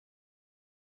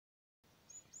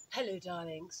Hello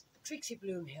darlings, Trixie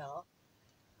Bloom here.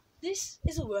 This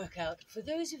is a workout for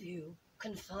those of you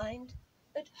confined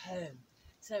at home.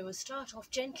 So we'll start off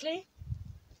gently.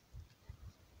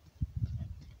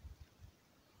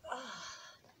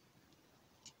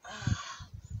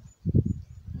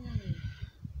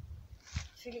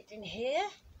 Feel it in here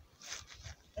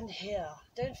and here.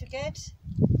 Don't forget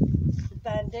the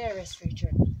Banderas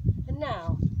region. And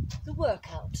now, the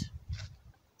workout.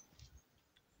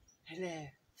 Hello.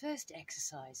 First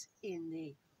exercise in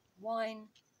the wine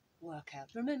workout.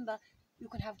 Remember, you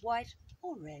can have white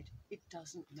or red. It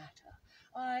doesn't matter.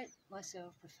 I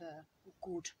myself prefer a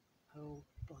good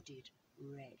whole-bodied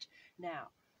red. Now,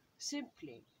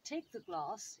 simply take the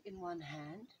glass in one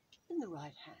hand, in the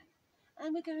right hand,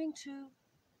 and we're going to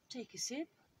take a sip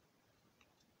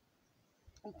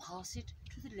and pass it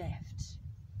to the left.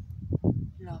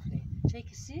 Lovely.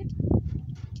 Take a sip,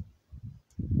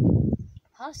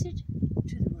 pass it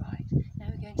to the right. Now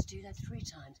we're going to do that 3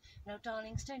 times. Now,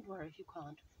 darlings, don't worry if you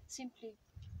can't. Simply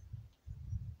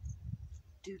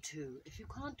do 2. If you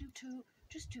can't do 2,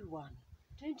 just do 1.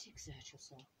 Don't exert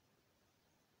yourself.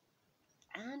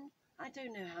 And I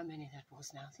don't know how many that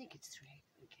was now. I think it's 3.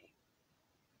 Okay.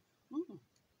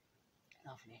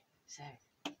 Lovely. So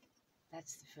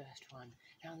that's the first one.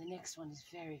 Now the next one is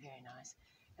very, very nice.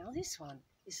 Now this one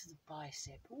is for the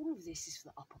bicep. All of this is for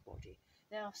the upper body.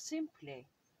 Now simply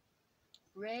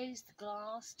raise the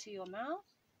glass to your mouth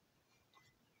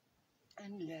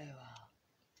and lower.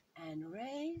 And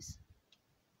raise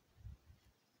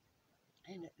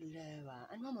and lower.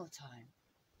 And one more time.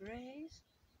 Raise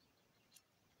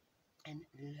and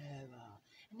lower.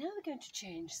 And now we're going to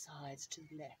change sides to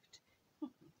the left.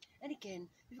 And again,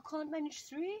 if you can't manage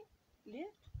 3,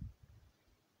 lift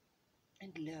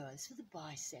and lower. It's for the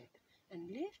bicep. And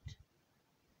lift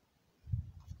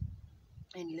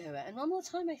and lower. And one more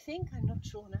time, I think. I'm not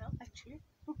sure now, actually.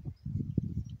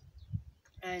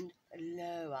 And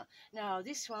lower. Now,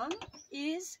 this one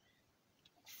is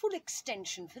full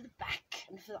extension for the back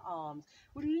and for the arms.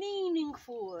 We're leaning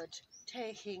forward,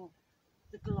 taking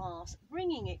the glass,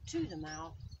 bringing it to the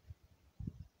mouth,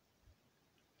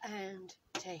 and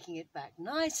taking it back.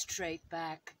 Nice straight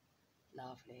back.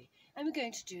 Lovely. And we're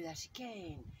going to do that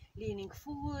again. Leaning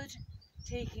forward,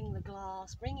 taking the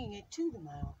glass, bringing it to the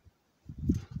mouth.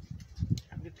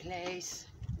 Replace.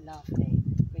 Lovely.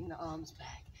 Bring the arms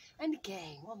back. And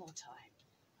again, one more time.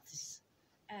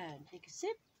 And take a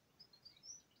sip.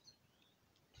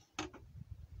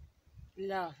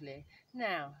 Lovely.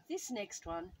 Now, this next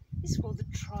one is for the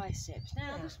triceps.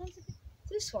 Now,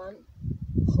 this one,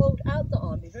 hold out the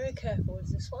arm. Be very careful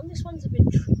with this one. This one's a bit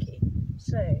tricky.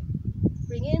 So,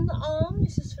 bring in the arm.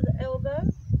 This is for the elbow,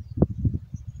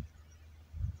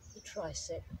 the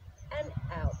tricep, and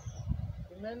out.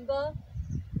 Remember,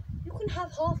 you can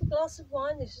have half a glass of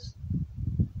wine. This is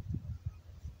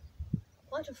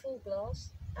quite a full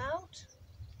glass. Out,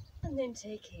 and then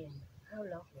take in. How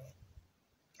lovely.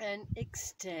 And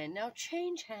extend. Now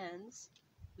change hands.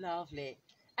 Lovely.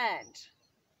 And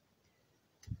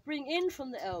bring in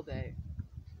from the elbow.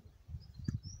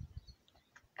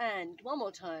 And one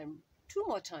more time. 2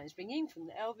 more times. Bring in from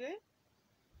the elbow.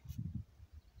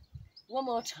 One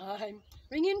more time.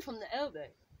 Bring in from the elbow.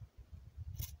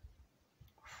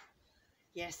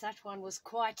 Yes, that one was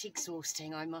quite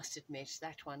exhausting, I must admit.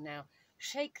 That one. Now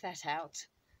shake that out.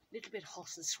 A little bit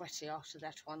hot and sweaty after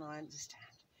that one, I understand.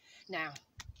 Now,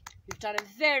 you've done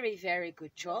a very, very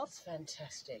good job. That's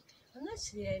fantastic. And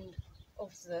that's the end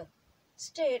of the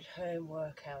stay-at-home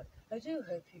workout. I do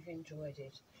hope you've enjoyed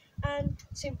it. And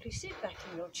simply sit back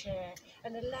in your chair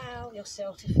and allow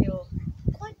yourself to feel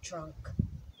quite drunk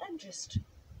and just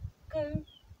go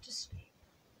to sleep.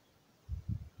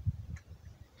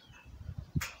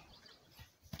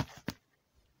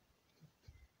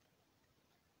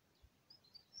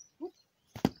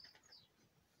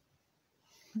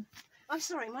 I'm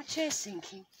sorry, my chair's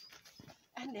sinking.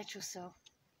 And let yourself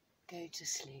go to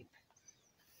sleep.